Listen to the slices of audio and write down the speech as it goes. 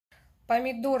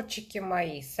Помидорчики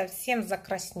мои совсем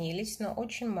закраснелись, но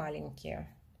очень маленькие.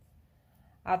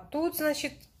 А тут,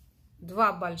 значит,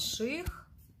 два больших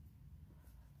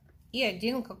и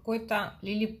один какой-то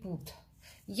лилипут.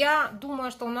 Я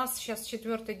думаю, что у нас сейчас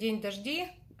 4-й день дожди.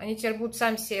 Они теперь будут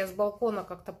сами себе с балкона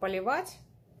как-то поливать.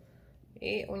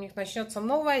 И у них начнется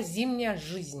новая зимняя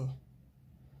жизнь.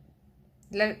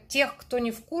 Для тех, кто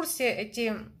не в курсе,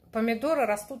 эти помидоры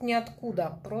растут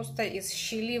ниоткуда. Просто из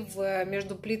щели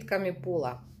между плитками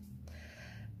пола.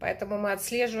 Поэтому мы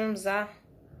отслеживаем за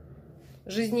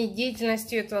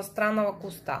жизнедеятельностью этого странного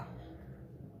куста.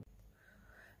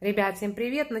 Ребят, всем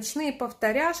привет! Ночные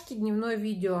повторяшки. Дневное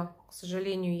видео, к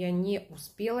сожалению, я не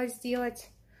успела сделать.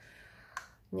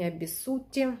 Не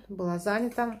обессудьте, была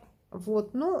занята.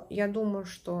 Вот, ну, я думаю,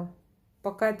 что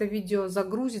пока это видео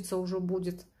загрузится, уже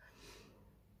будет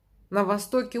на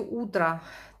востоке утро.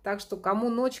 Так что кому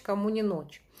ночь, кому не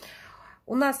ночь.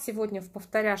 У нас сегодня в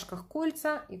повторяшках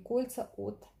кольца и кольца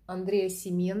от Андрея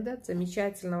Сименды,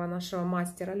 замечательного нашего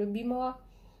мастера любимого.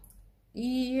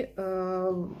 И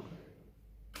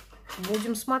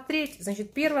будем смотреть.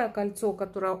 Значит, первое кольцо,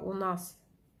 которое у нас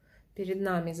перед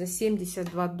нами за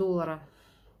 $72.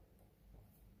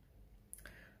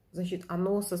 Значит,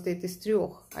 оно состоит из 3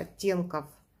 оттенков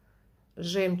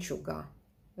жемчуга.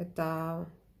 Это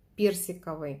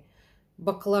персиковый,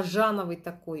 баклажановый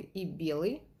такой и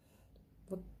белый.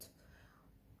 Вот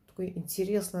такое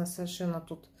интересное совершенно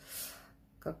тут,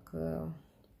 как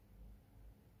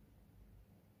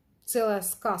целая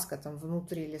сказка там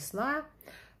внутри лесная.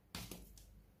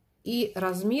 И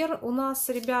размер у нас,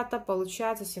 ребята,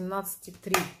 получается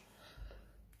 17,3.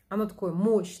 Оно такое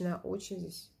мощное, очень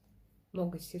здесь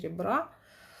много серебра.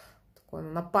 Такое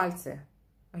на пальце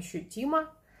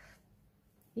ощутимо.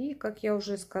 И, как я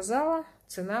уже сказала,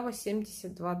 цена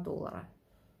 $72.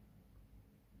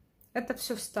 Это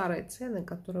все старые цены,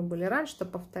 которые были раньше, это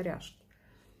повторяшки.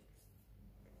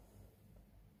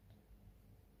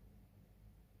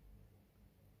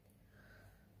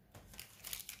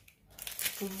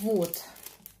 Вот.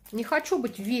 Не хочу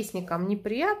быть вестником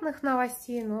неприятных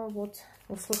новостей, но вот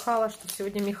услыхала, что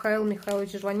сегодня Михаил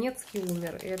Михайлович Жванецкий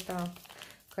умер. И это,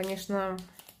 конечно,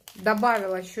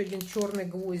 добавила еще один черный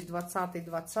гвоздь,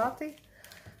 20-20.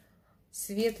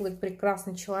 Светлый,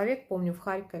 прекрасный человек. Помню, в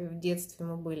Харькове в детстве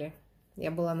мы были. Я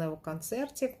была на его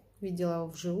концерте, видела его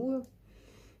вживую.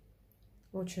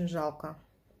 Очень жалко.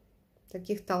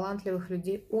 Таких талантливых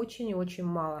людей очень и очень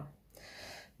мало.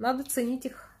 Надо ценить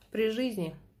их при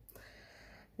жизни.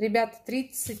 Ребята,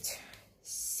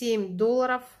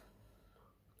 $37.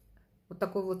 Вот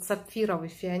такой вот сапфировый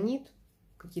фианит.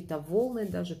 Какие-то волны,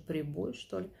 даже прибой,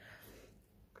 что ли.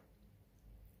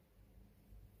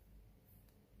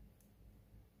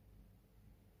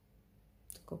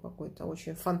 Такое какое-то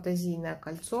очень фантазийное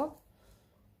кольцо.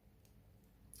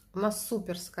 У нас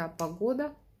суперская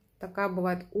погода. Такая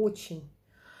бывает очень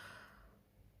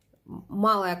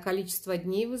малое количество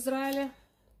дней в Израиле.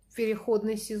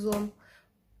 Переходный сезон.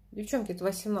 Девчонки, это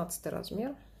 18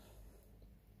 размер.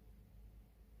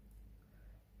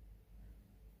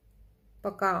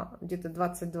 Пока где-то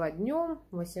 22 днем,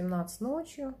 18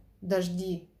 ночью.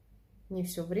 Дожди не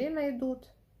все время идут.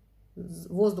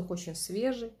 Воздух очень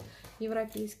свежий,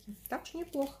 европейский. Так что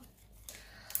неплохо.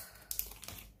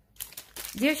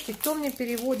 Девочки, кто мне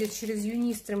переводит через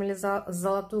Юнистрим или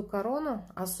Золотую Корону,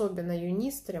 особенно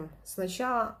Юнистрим,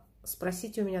 сначала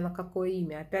спросите у меня, на какое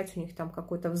имя. Опять у них там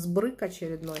какой-то взбрык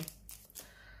очередной.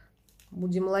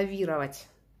 Будем лавировать.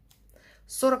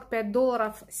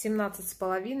 $45,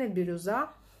 17,5, бирюза.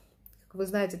 Как вы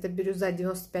знаете, это бирюза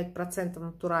 95%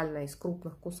 натуральная из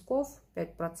крупных кусков,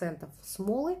 5%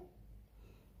 смолы.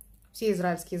 Все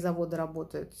израильские заводы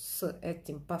работают с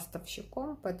этим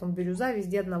поставщиком, поэтому бирюза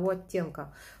везде одного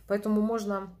оттенка. Поэтому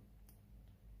можно,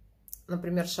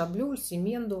 например, шаблюль,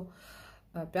 Сименду,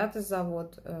 5-й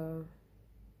завод,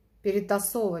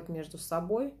 перетасовывать между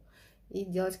собой и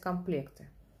делать комплекты.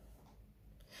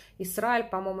 Израиль,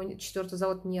 по-моему, 4-й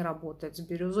завод не работает с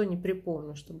бирюзой, не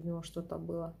припомню, чтобы у него что-то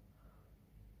было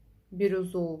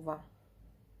бирюзового.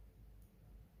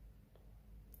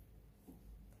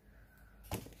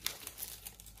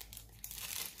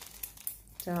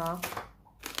 Так.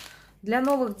 Для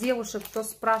новых девушек, кто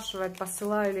спрашивает,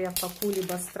 посылаю ли я в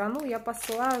какую-либо страну, я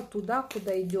посылаю туда,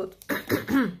 куда идет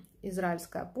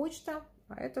израильская почта.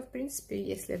 А это, в принципе,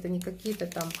 если это не какие-то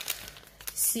там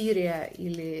Сирия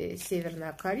или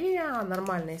Северная Корея, а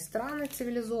нормальные страны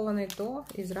цивилизованные, то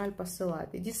Израиль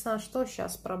посылает. Единственное, что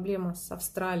сейчас проблема с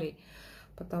Австралией,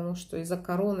 потому что из-за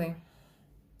короны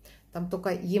там только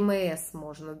ЕМС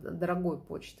можно, дорогой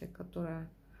почтой, которая...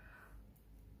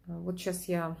 Вот сейчас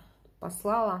я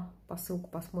послала. Посылку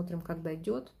посмотрим, когда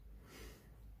идет.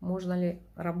 Можно ли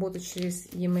работать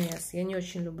через ЕМС. Я не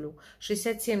очень люблю.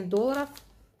 $67.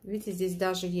 Видите, здесь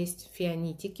даже есть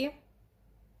фианитики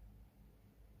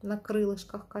на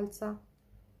крылышках кольца.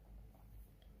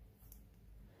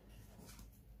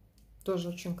 Тоже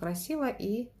очень красиво.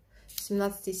 И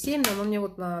 17,7, но оно мне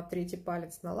вот на третий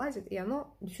палец налазит. И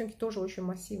оно, девчонки, тоже очень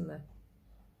массивное.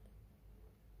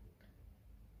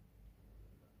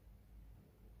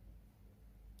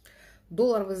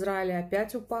 Доллар в Израиле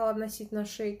опять упал относительно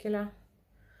шекеля.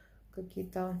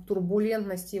 Какие-то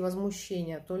турбулентности и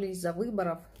возмущения. То ли из-за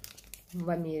выборов в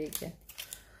Америке.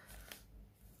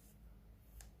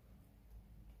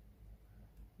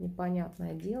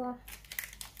 Непонятное дело.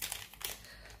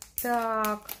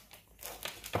 Так.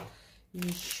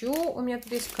 Еще у меня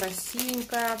тут есть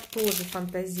красивенькое, тоже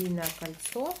фантазийное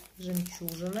кольцо с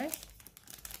жемчужиной.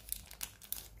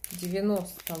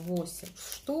 98.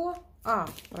 Что?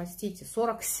 Простите,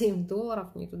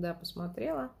 $47. Не туда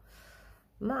посмотрела.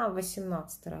 На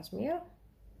 18 размер.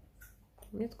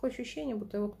 У меня такое ощущение,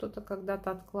 будто его кто-то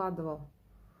когда-то откладывал.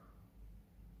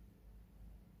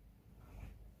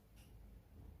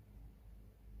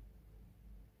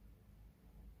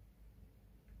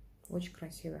 Очень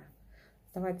красиво.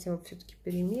 Давайте его все-таки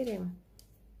перемеряем.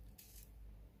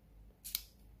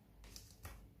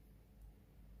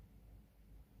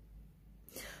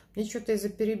 Мне что-то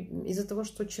из-за того,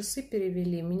 что часы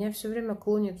перевели, меня все время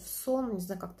клонит в сон. Не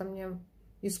знаю, как-то мне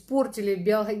испортили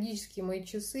биологически мои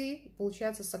часы.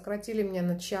 Получается, сократили меня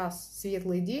на час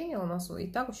светлый день. А у нас и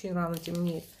так очень рано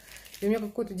темнеет. И у меня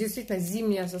какое-то действительно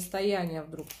зимнее состояние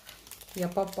вдруг. Я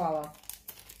попала.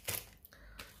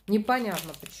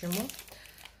 Непонятно почему.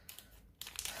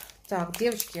 Так,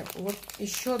 девочки, вот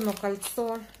еще одно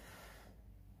кольцо.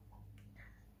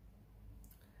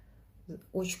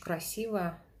 Очень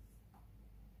красивое.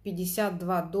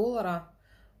 $52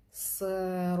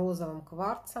 с розовым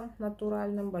кварцем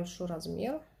натуральным. Большой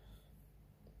размер.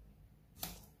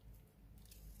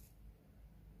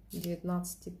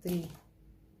 19,3.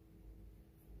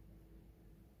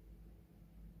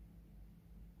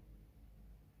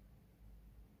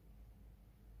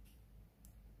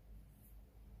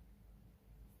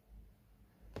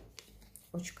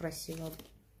 Очень красиво.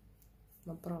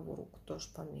 На правую руку тоже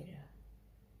померяю.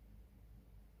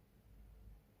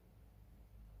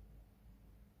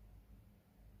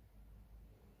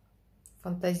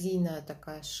 Фантазийная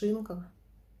такая шинка.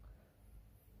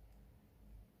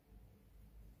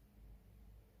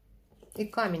 И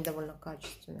камень довольно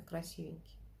качественный,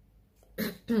 красивенький.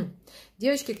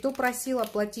 Девочки, кто просил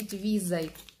оплатить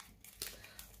визой,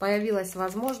 появилась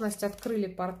возможность, открыли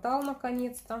портал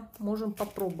наконец-то. Можем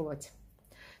попробовать.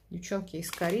 Девчонки из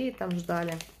Кореи там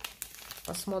ждали.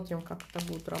 Посмотрим, как это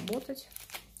будет работать.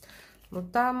 Но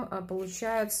там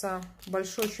получается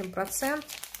большой очень процент.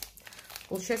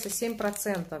 Получается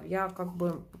 7%. Я как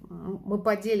бы, мы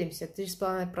поделимся.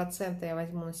 3,5% я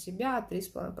возьму на себя, а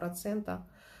 3,5%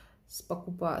 с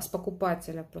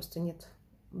покупателя. Просто нет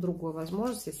другой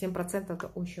возможности. 7% это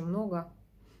очень много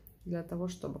для того,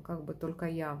 чтобы как бы только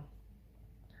я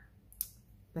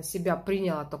на себя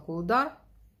приняла такой удар.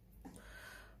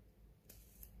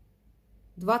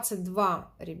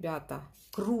 22, ребята,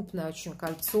 крупное очень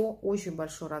кольцо, очень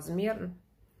большой размер,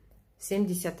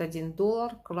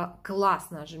 $71,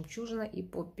 классная жемчужина и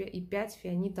 5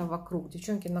 фианитов вокруг.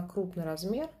 Девчонки, на крупный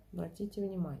размер, обратите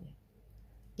внимание.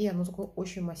 И оно такое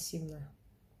очень массивное.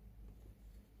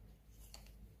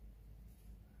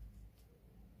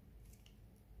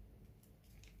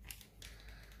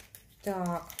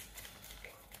 Так.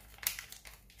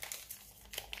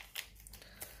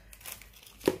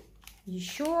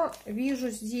 Еще вижу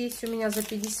здесь у меня за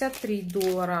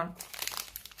 $53.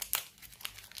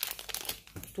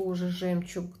 Тоже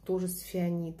жемчуг, тоже с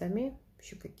фианитами.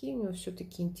 Вообще, какие у него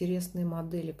все-таки интересные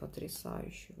модели,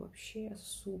 потрясающие. Вообще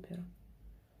супер.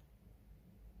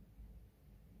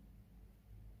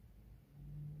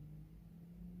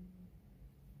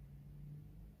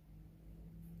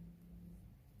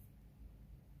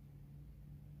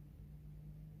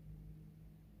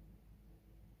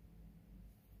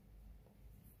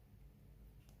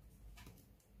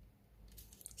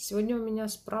 Сегодня у меня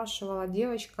спрашивала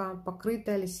девочка,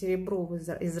 покрытое ли серебро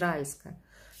израильское.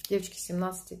 Девочки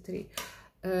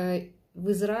 17,3.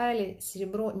 В Израиле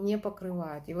серебро не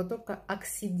покрывают. Его только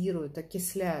оксидируют,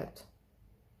 окисляют.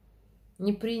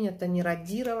 Не принято не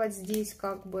радировать здесь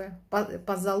как бы.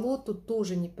 По золоту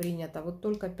тоже не принято. Вот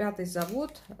только 5-й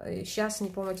завод. Сейчас, не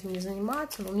помню, этим не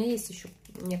занимаются. Но у меня есть еще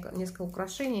несколько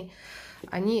украшений.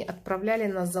 Они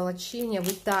отправляли на золочение в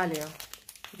Италию.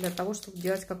 Для того, чтобы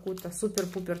делать какую-то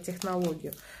супер-пупер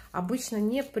технологию. Обычно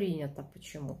не принято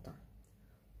почему-то.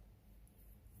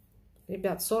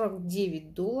 Ребят,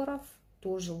 49 долларов.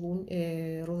 Тоже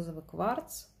розовый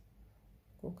кварц.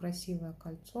 Такое красивое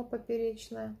кольцо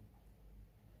поперечное.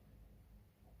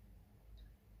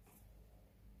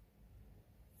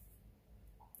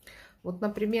 Вот,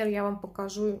 например, я вам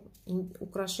покажу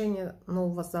украшения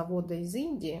нового завода из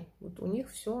Индии. Вот у них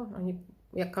все,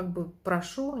 я как бы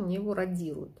прошу, они его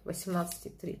радируют.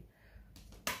 18,3.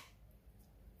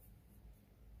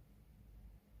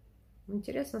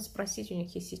 Интересно спросить у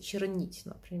них, если чернить,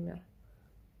 например.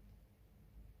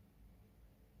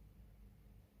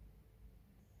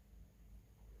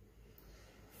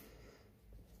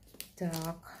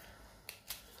 Так.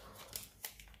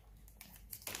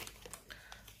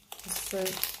 С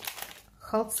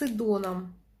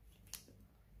халцедоном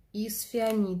и с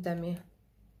фианитами.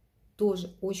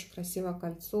 Тоже очень красивое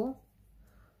кольцо.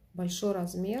 Большой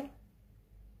размер.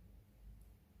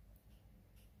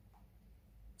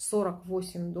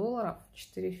 48 долларов.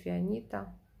 4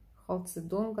 фианита.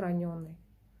 Халцедон граненый.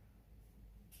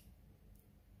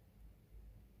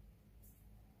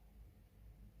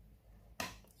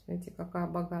 Смотрите, какая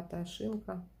богатая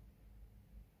шинка.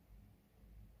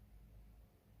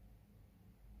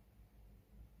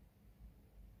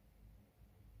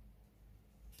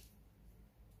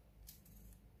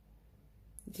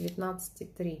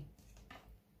 $19,3.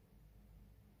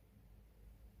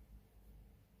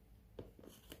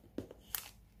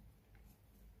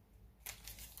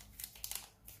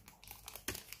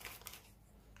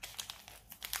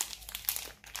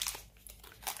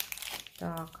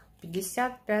 Так,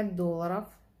 55 долларов.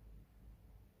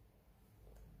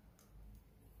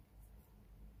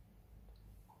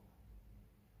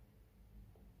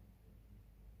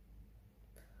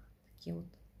 Такие вот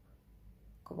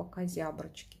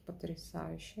квакозяброчки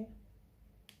потрясающие.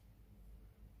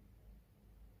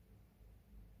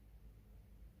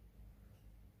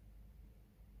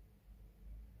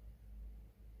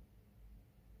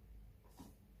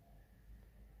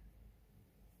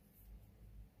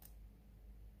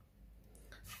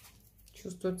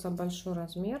 Чувствуется большой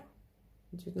размер.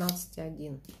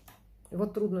 19,1. Его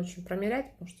трудно очень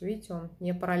промерять, потому что, видите, он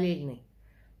не параллельный.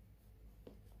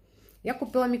 Я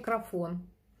купила микрофон,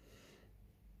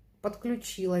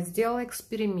 подключила, сделала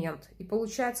эксперимент. И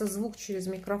получается звук через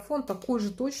микрофон такой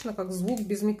же точно, как звук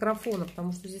без микрофона,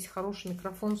 потому что здесь хороший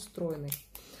микрофон встроенный.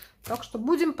 Так что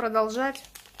будем продолжать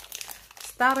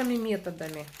старыми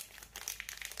методами.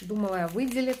 Думала я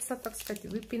выделиться, так сказать,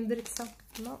 выпендриться,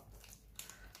 но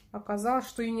оказалось,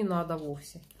 что и не надо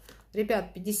вовсе.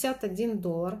 Ребят, 51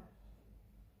 доллар.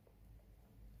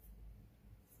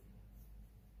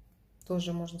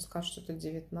 Тоже можно сказать, что это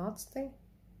 19-й.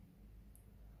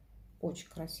 Очень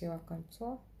красивое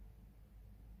кольцо.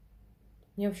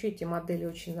 Мне вообще эти модели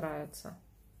очень нравятся.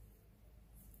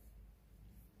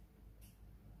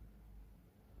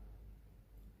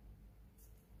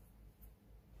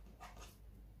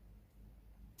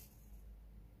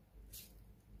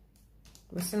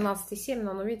 $18,7,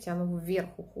 но видите, оно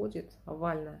вверх уходит,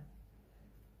 овальное.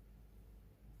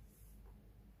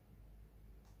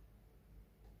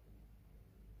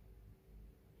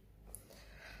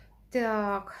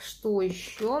 Так, что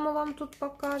еще мы вам тут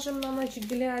покажем на ночь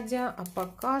глядя? А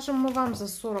покажем мы вам за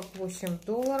 48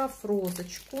 долларов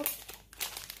розочку.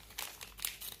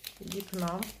 Иди к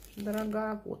нам,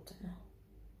 дорогая. Вот она.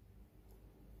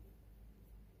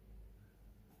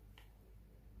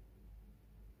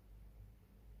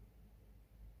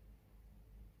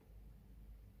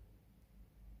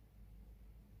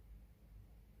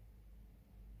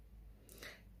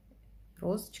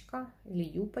 Розочка или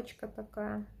юбочка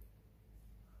такая.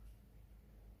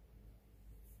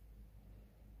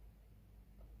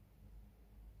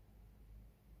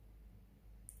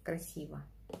 Красиво.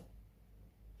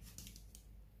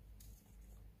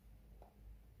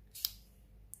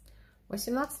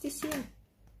 $18,7.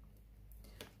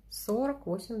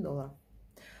 48 долларов.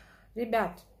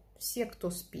 Ребят, все,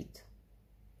 кто спит,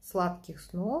 сладких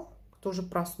снов. Кто же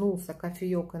проснулся,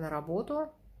 кофеек и на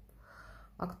работу.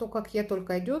 А кто, как я,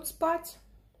 только идет спать,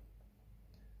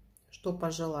 что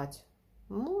пожелать?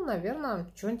 Ну,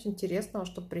 наверное, чего-нибудь интересного,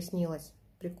 чтобы приснилось.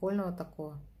 Прикольного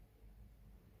такого.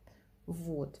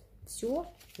 Вот.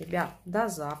 Все, ребят, до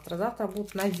завтра. Завтра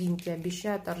будут новинки,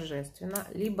 обещаю торжественно.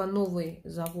 Либо новый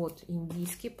завод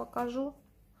индийский покажу,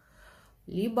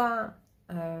 либо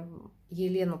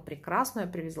Елену Прекрасную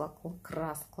я привезла.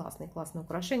 Классные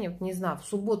украшения. Вот не знаю, в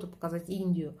субботу показать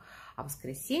Индию, а в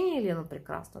воскресенье Елену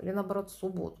Прекрасную, или наоборот в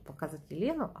субботу показать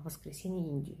Елену, а в воскресенье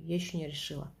Индию. Я еще не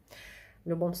решила. В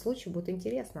любом случае будет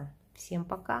интересно. Всем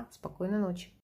пока, спокойной ночи.